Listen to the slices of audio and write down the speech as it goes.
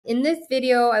In this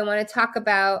video, I want to talk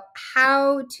about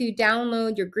how to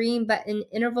download your green button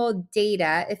interval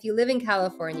data if you live in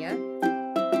California.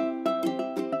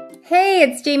 Hey,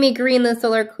 it's Jamie Green, the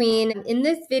Solar Queen. In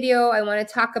this video, I want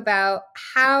to talk about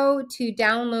how to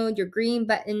download your green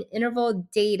button interval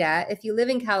data if you live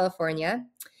in California.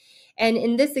 And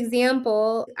in this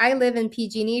example, I live in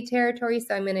PG&E territory,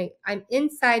 so I'm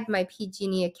inside my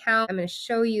PG&E account. I'm going to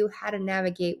show you how to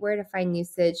navigate, where to find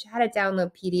usage, how to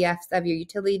download PDFs of your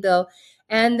utility bill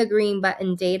and the green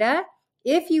button data.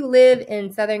 If you live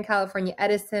in Southern California,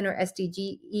 Edison or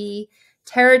SDGE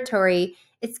territory,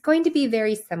 it's going to be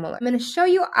very similar. I'm going to show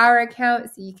you our account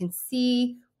so you can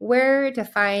see where to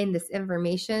find this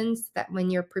information so that when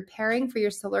you're preparing for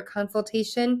your solar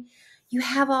consultation, you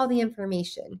have all the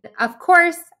information. Of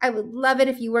course, I would love it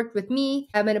if you worked with me.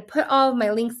 I'm going to put all of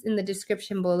my links in the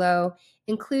description below,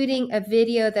 including a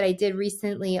video that I did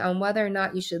recently on whether or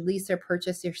not you should lease or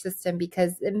purchase your system,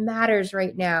 because it matters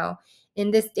right now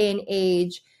in this day and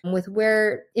age with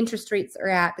where interest rates are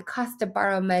at, the cost to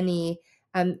borrow money,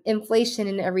 inflation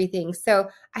and everything. So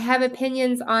I have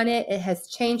opinions on it. It has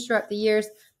changed throughout the years,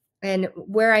 and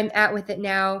where I'm at with it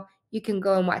now, you can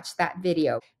go and watch that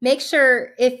video. Make sure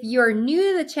if you're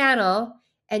new to the channel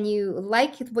and you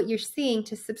like what you're seeing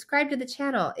to subscribe to the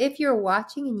channel. If you're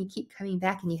watching and you keep coming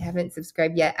back and you haven't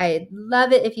subscribed yet, I'd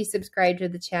love it if you subscribe to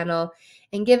the channel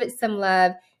and give it some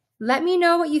love. Let me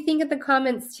know what you think in the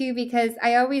comments too, because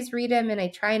I always read them and I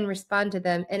try and respond to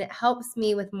them, and it helps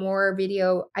me with more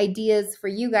video ideas for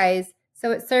you guys,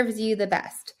 so it serves you the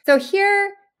best. So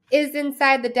here is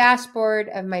inside the dashboard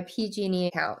of my PG&E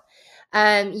account.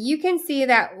 You can see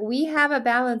that we have a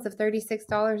balance of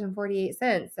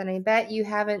 $36.48, and I bet you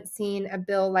haven't seen a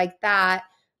bill like that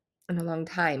in a long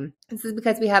time. This is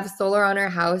because we have solar on our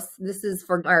house. This is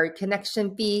for our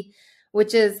connection fee,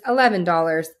 which is $11,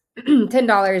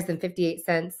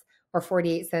 $10.58 or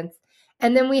 48 cents.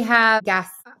 And then we have gas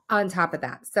on top of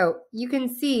that. So you can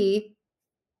see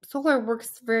solar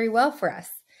works very well for us.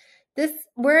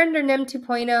 We're under NEM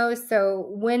 2.0, so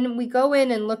when we go in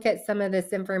and look at some of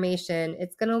this information,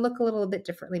 it's going to look a little bit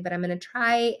differently, but I'm going to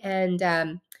try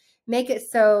and make it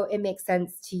so it makes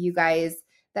sense to you guys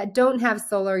that don't have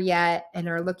solar yet and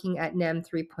are looking at NEM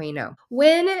 3.0.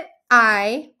 When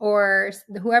I or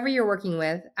whoever you're working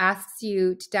with asks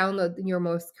you to download your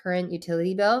most current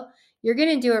utility bill, you're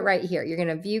going to do it right here. You're going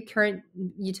to view current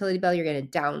utility bill, you're going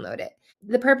to download it.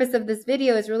 The purpose of this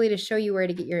video is really to show you where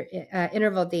to get your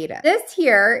interval data. This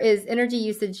here is energy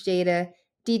usage data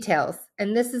details,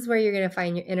 and this is where you're going to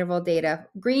find your interval data,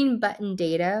 green button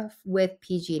data with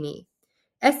PG&E.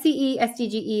 SCE,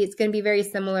 SDGE, it's going to be very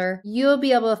similar. You'll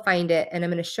be able to find it, and I'm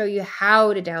going to show you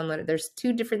how to download it. There's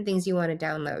two different things you want to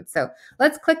download. So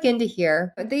let's click into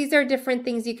here. These are different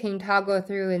things you can toggle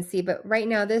through and see, but right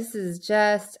now this is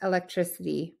just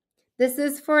electricity. This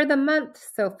is for the month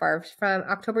so far, from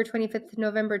October 25th to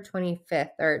November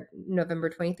 25th or November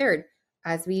 23rd.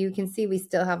 As you can see, we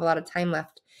still have a lot of time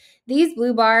left. These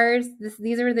blue bars,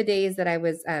 these are the days that I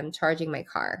was charging my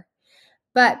car.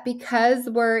 But because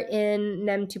we're in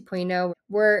NEM 2.0,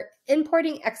 we're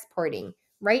importing, exporting.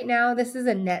 Right now, this is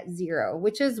a net zero,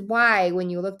 which is why when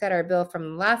you looked at our bill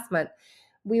from last month,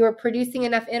 we were producing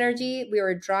enough energy. We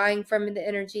were drawing from the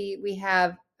energy. We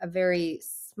have a very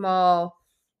small,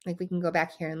 like we can go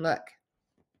back here and look.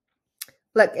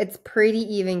 Look, it's pretty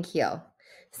even keel.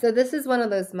 So this is one of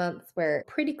those months where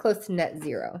pretty close to net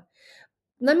zero.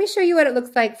 Let me show you what it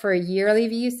looks like for a yearly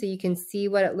view so you can see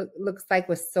what it looks like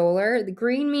with solar. The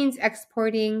green means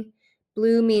exporting,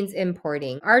 blue means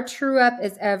importing. Our true up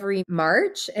is every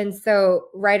March, and so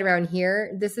right around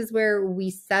here, this is where we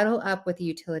settle up with the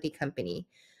utility company.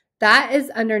 That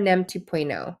is under NEM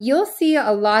 2.0. You'll see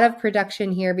a lot of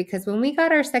production here because when we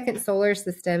got our second solar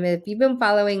system, if you've been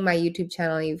following my YouTube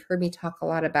channel, you've heard me talk a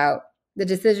lot about the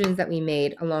decisions that we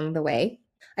made along the way.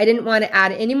 I didn't want to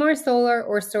add any more solar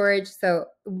or storage, so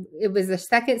it was the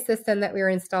second system that we were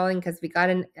installing because we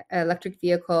got an electric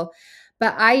vehicle.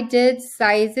 But I did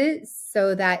size it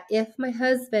so that if my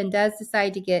husband does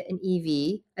decide to get an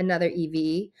EV, another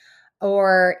EV,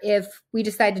 or if we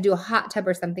decide to do a hot tub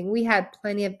or something, we had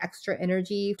plenty of extra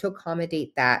energy to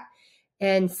accommodate that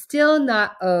and still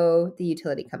not owe the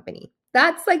utility company.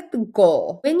 That's like the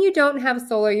goal. When you don't have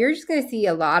solar, you're just going to see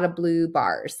a lot of blue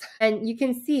bars. And you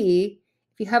can see,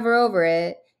 if you hover over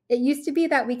it, it used to be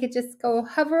that we could just go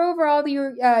hover over all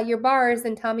your bars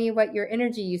and tell me what your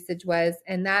energy usage was,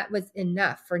 and that was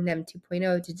enough for NEM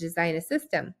 2.0 to design a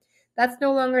system. That's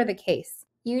no longer the case.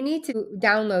 You need to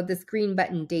download this green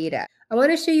button data. I want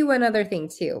to show you one other thing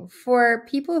too. For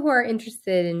people who are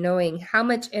interested in knowing how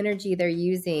much energy they're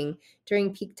using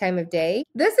during peak time of day,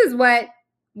 this is what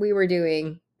we were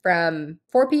doing from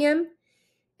 4 p.m.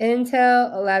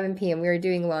 until 11 p.m. We were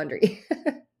doing laundry,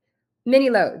 mini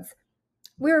loads.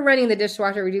 We were running the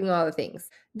dishwasher, we were doing all the things.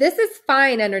 This is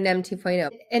fine under NEM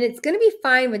 2.0, and it's going to be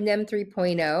fine with NEM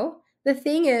 3.0. The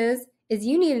thing is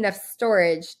you need enough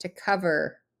storage to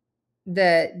cover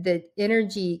the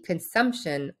energy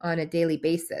consumption on a daily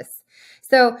basis.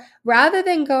 So rather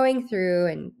than going through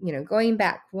and going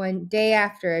back one day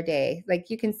after a day, like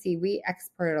you can see, we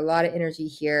exported a lot of energy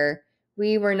here.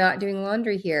 We were not doing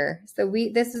laundry here. So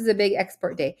this is a big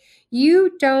export day.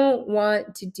 You don't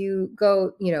want to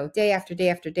go day after day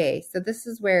after day. So this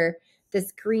is where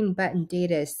this green button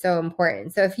data is so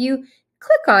important. So if you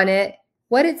click on it,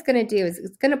 what it's going to do is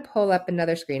it's going to pull up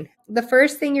another screen. The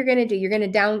first thing you're going to do, you're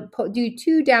going to do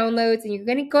 2 downloads, and you're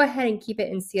going to go ahead and keep it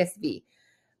in CSV.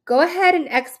 Go ahead and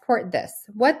export this.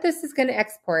 What this is going to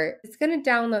export, it's going to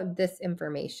download this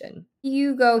information.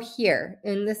 You go here,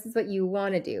 and this is what you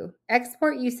want to do.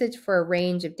 Export usage for a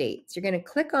range of dates. You're going to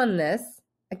click on this.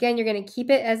 Again, you're going to keep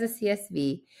it as a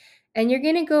CSV, and you're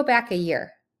going to go back a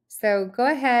year. So go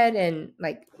ahead and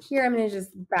like here, I'm going to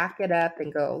just back it up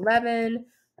and go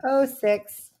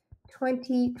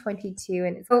 11/06/2022,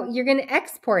 and so you're going to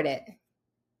export it.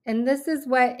 And this is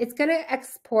what it's going to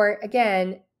export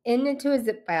again into a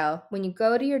zip file. When you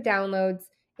go to your downloads,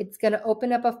 it's going to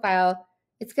open up a file.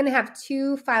 It's going to have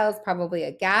 2 files, probably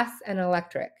a gas and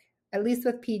electric, at least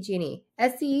with PG&E.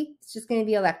 SE is just going to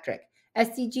be electric.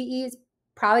 SCGE is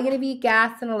probably going to be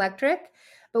gas and electric,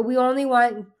 but we only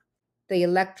want the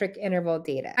electric interval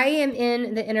data. I am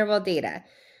in the interval data.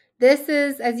 This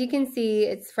is, as you can see,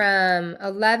 it's from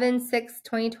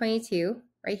 11/6/2022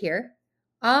 right here,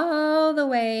 all the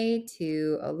way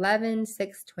to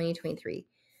 11/6/2023.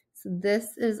 So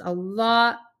this is a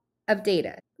lot of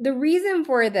data. The reason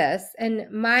for this, and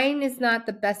mine is not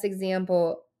the best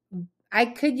example. I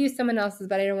could use someone else's,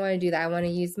 but I don't want to do that. I want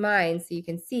to use mine so you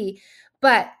can see.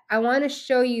 But I want to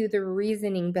show you the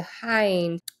reasoning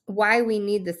behind why we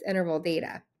need this interval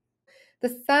data. The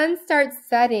sun starts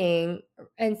setting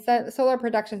and solar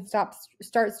production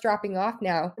starts dropping off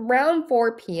now around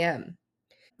 4 p.m.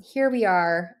 Here we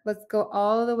are. Let's go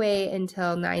all the way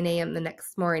until 9 a.m. the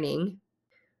next morning.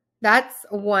 That's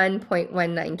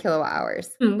 1.19 kilowatt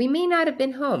hours. We may not have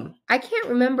been home. I can't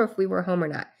remember if we were home or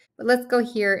not, but let's go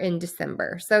here in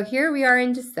December. So here we are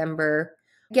in December.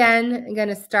 Again, I'm going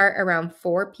to start around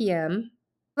 4 p.m.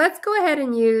 Let's go ahead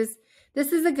and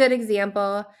this is a good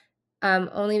example.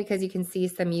 Only because you can see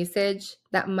some usage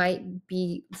that might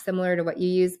be similar to what you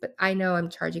use, but I know I'm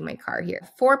charging my car here.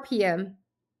 4 p.m.,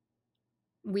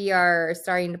 we are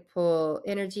starting to pull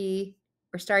energy.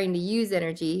 We're starting to use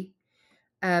energy.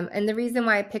 And the reason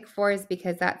why I pick 4 is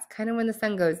because that's kind of when the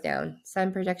sun goes down.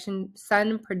 Sun production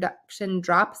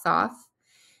drops off.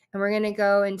 And we're going to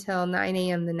go until 9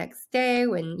 a.m. the next day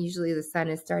when usually the sun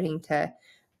is starting to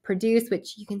produce,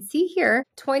 which you can see here,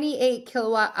 28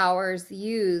 kilowatt hours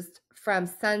used from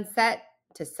sunset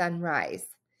to sunrise.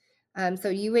 So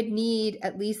you would need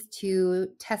at least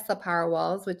 2 Tesla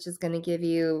Powerwalls, which is going to give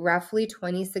you roughly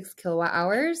 26 kilowatt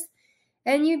hours.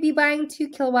 And you'd be buying 2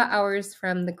 kilowatt hours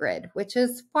from the grid, which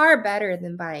is far better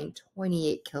than buying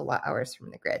 28 kilowatt hours from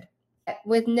the grid.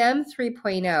 With NEM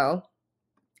 3.0,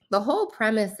 the whole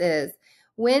premise is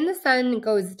when the sun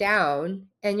goes down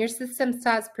and your system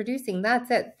stops producing,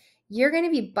 that's it. You're going to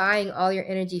be buying all your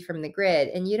energy from the grid,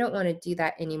 and you don't want to do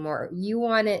that anymore. You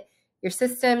want your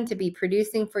system to be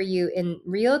producing for you in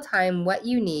real time what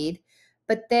you need,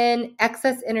 but then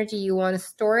excess energy, you want to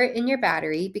store it in your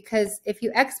battery, because if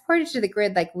you export it to the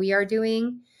grid like we are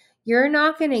doing, you're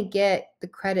not going to get the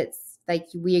credits like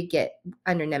we get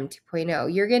under NEM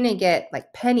 2.0. You're going to get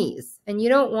like pennies, and you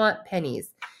don't want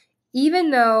pennies,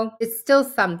 even though it's still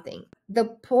something. The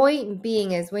point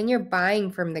being is when you're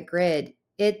buying from the grid,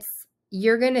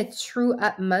 you're going to true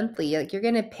up monthly. Like you're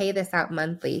going to pay this out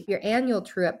monthly. Your annual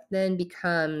true up then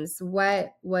becomes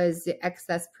what was the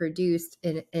excess produced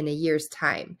in a year's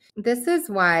time. This is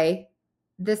why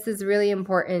this is really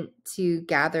important to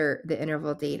gather the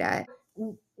interval data.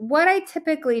 What I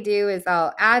typically do is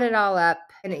I'll add it all up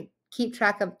and keep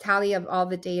tally of all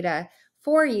the data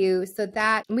for you so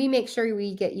that we make sure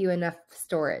we get you enough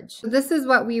storage. So this is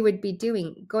what we would be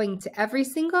doing, going to every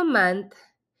single month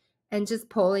and just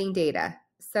pulling data.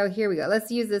 So here we go.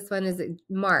 Let's use this one as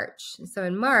March. So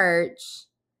in March,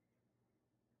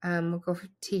 we'll go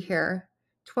to here.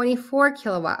 24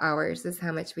 kilowatt hours is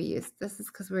how much we used. This is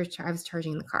because I was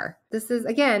charging the car. This is,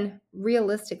 again,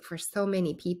 realistic for so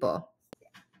many people.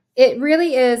 It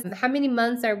really is. How many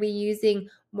months are we using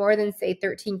more than, say,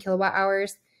 13 kilowatt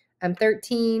hours?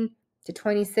 13 to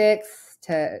 26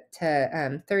 to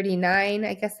 39,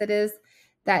 I guess it is.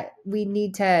 that we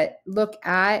need to look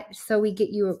at so we get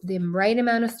you the right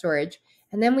amount of storage.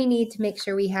 And then we need to make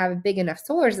sure we have a big enough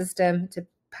solar system to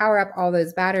power up all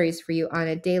those batteries for you on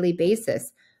a daily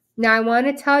basis. Now, I want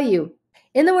to tell you,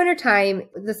 in the wintertime,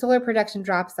 the solar production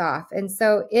drops off. And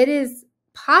so it is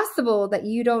possible that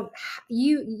you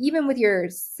even with your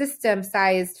system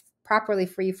sized properly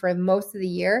for you for most of the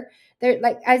year, there,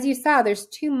 like as you saw, there's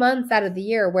 2 months out of the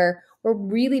year where we're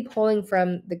really pulling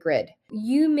from the grid.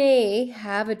 You may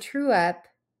have a true up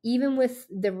even with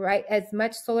the right as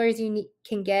much solar as you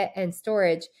can get and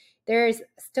storage. There's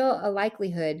still a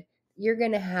likelihood you're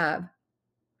going to have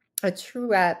a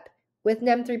true up with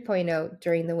NEM 3.0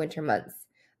 during the winter months.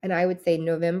 And I would say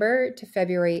November to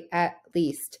February at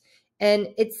least. And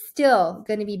it's still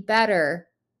going to be better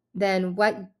than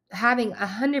what having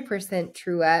 100%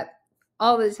 true up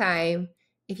all the time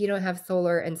if you don't have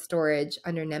solar and storage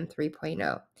under NEM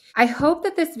 3.0. I hope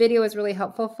that this video was really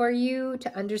helpful for you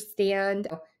to understand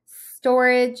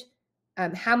storage,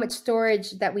 how much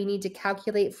storage that we need to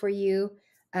calculate for you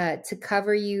to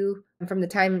cover you from the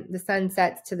time the sun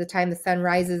sets to the time the sun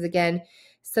rises again,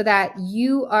 so that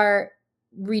you are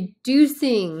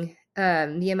reducing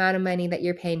the amount of money that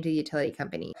you're paying to the utility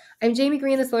company. I'm Jamie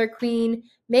Green, the Solar Queen.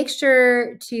 Make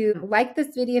sure to like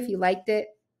this video if you liked it.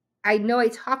 I know I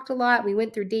talked a lot. We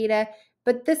went through data,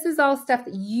 but this is all stuff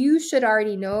that you should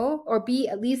already know or be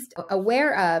at least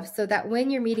aware of, so that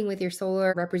when you're meeting with your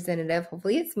solar representative,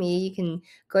 hopefully it's me, you can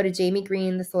go to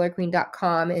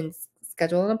jamiegreenthesolarqueen.com and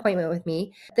schedule an appointment with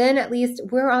me. Then at least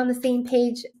we're on the same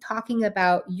page talking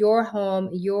about your home,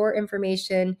 your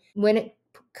information when it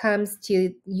comes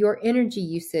to your energy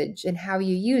usage and how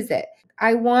you use it.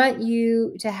 I want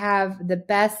you to have the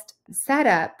best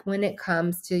setup when it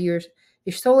comes to your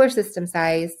solar system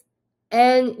size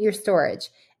and your storage.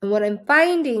 And what I'm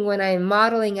finding when I'm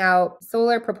modeling out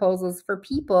solar proposals for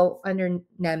people under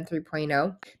NEM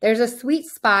 3.0, there's a sweet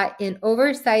spot in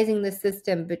oversizing the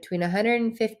system between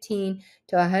 115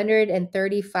 to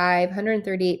 135,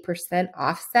 138%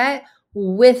 offset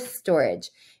with storage,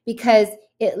 because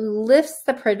it lifts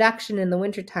the production in the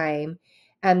wintertime,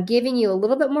 giving you a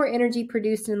little bit more energy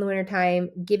produced in the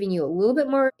wintertime, giving you a little bit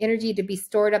more energy to be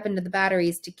stored up into the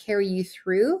batteries to carry you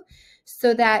through,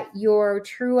 so that your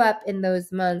true up in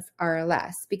those months are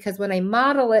less. Because when I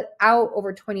model it out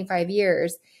over 25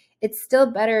 years, it's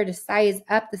still better to size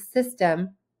up the system,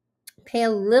 pay a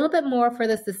little bit more for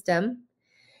the system,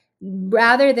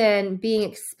 rather than being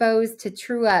exposed to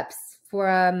true ups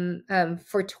for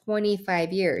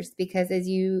 25 years. Because as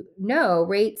you know,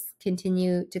 rates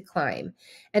continue to climb,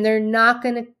 and they're not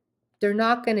going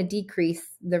to decrease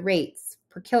the rates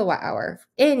per kilowatt hour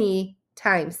any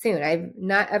time soon. I've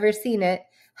not ever seen it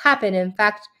happen. In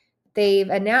fact, they've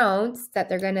announced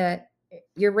that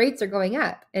your rates are going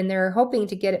up, and they're hoping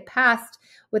to get it passed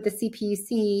with the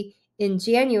CPUC in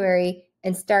January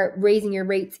and start raising your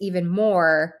rates even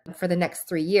more for the next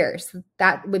 3 years. So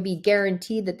that would be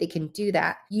guaranteed that they can do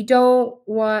that. You don't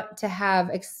want to have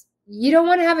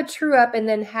a true up and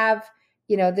then have,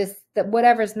 that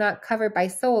whatever's not covered by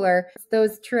solar,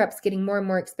 those true ups getting more and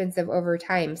more expensive over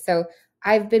time. So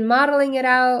I've been modeling it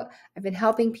out. I've been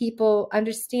helping people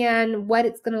understand what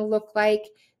it's going to look like.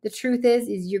 The truth is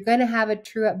you're going to have a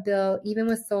true up bill, even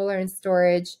with solar and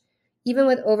storage, even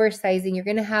with oversizing. You're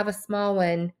going to have a small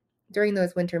one during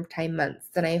those winter time months.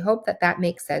 And I hope that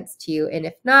makes sense to you. And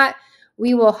if not,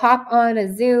 we will hop on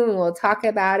a Zoom and we'll talk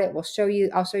about it. I'll show you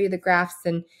the graphs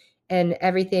and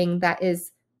everything that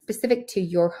is specific to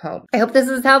your home. I hope this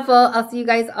was helpful. I'll see you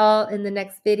guys all in the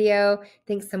next video.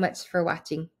 Thanks so much for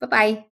watching. Bye-bye.